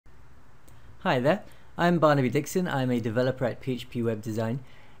Hi there, I'm Barnaby Dixon. I'm a developer at PHP Web Design,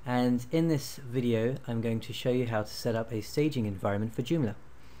 and in this video I'm going to show you how to set up a staging environment for Joomla.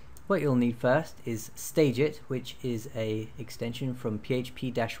 What you'll need first is StageIt, which is a extension from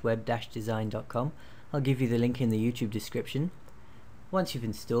php-web-design.com. I'll give you the link in the YouTube description. Once you've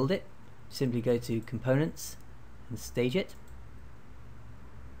installed it, simply go to Components and StageIt,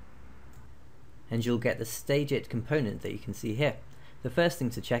 and you'll get the StageIt component that you can see here. The first thing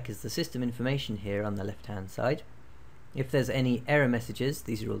to check is the system information here on the left hand side. If there's any error messages,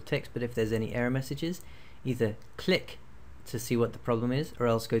 these are all ticks, but if there's any error messages, either click to see what the problem is or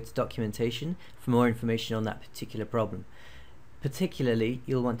else go to documentation for more information on that particular problem. Particularly,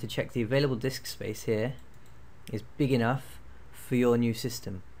 you'll want to check the available disk space here is big enough for your new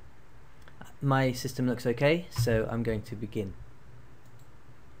system. My system looks okay, so I'm going to begin.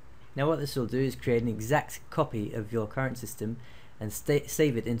 Now what this will do is create an exact copy of your current system and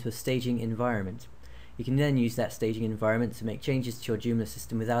save it into a staging environment. You can then use that staging environment to make changes to your Joomla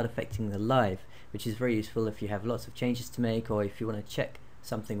system without affecting the live, which is very useful if you have lots of changes to make or if you want to check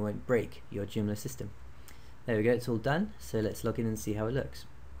something won't break your Joomla system. There we go, it's all done, so let's log in and see how it looks.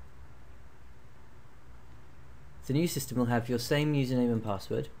 The new system will have your same username and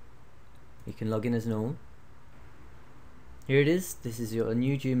password. You can log in as normal. Here it is, this is your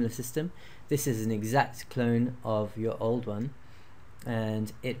new Joomla system. This is an exact clone of your old one,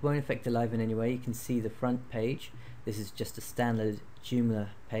 and it won't affect the live in any way. You can see the front page. This is just a standard Joomla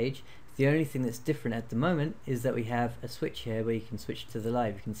page. The only thing that's different at the moment is that we have a switch here where you can switch to the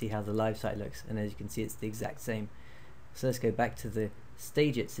live. You can see how the live site looks, and as you can see it's the exact same. So let's go back to the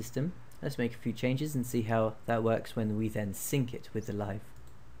StageIt system. Let's make a few changes and see how that works when we then sync it with the live.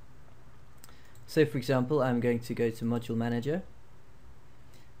 So for example, I'm going to go to Module Manager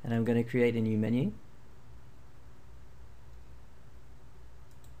and I'm going to create a new menu.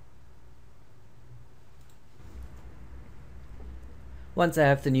 Once I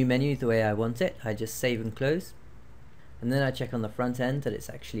have the new menu the way I want it, I just save and close, and then I check on the front end that it's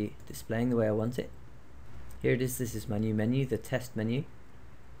actually displaying the way I want it. Here it is, this is my new menu, the test menu.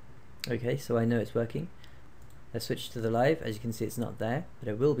 Okay, so I know it's working. Let's switch to the live. As you can see, it's not there, but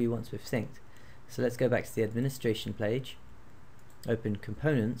it will be once we've synced. So let's go back to the administration page, open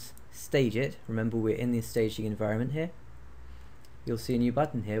Components, StageIt. Remember, we're in the staging environment here. You'll see a new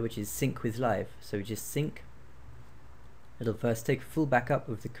button here which is Sync with Live. So we just sync. It'll first take a full backup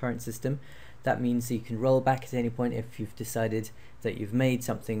of the current system. That means that you can roll back at any point if you've decided that you've made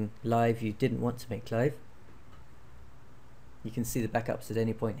something live you didn't want to make live. You can see the backups at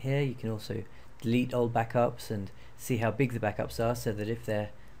any point here. You can also delete old backups and see how big the backups are, so that if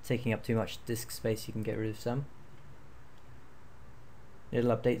they're taking up too much disk space you can get rid of some.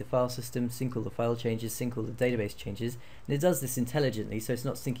 It'll update the file system, sync all the file changes, sync all the database changes, and it does this intelligently, so it's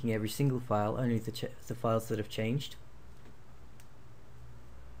not syncing every single file, only the files that have changed.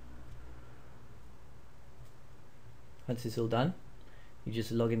 Once it's all done, you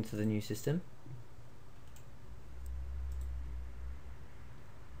just log into the new system.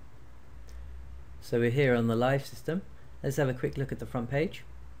 So we're here on the live system. Let's have a quick look at the front page,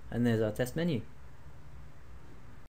 and there's our test menu.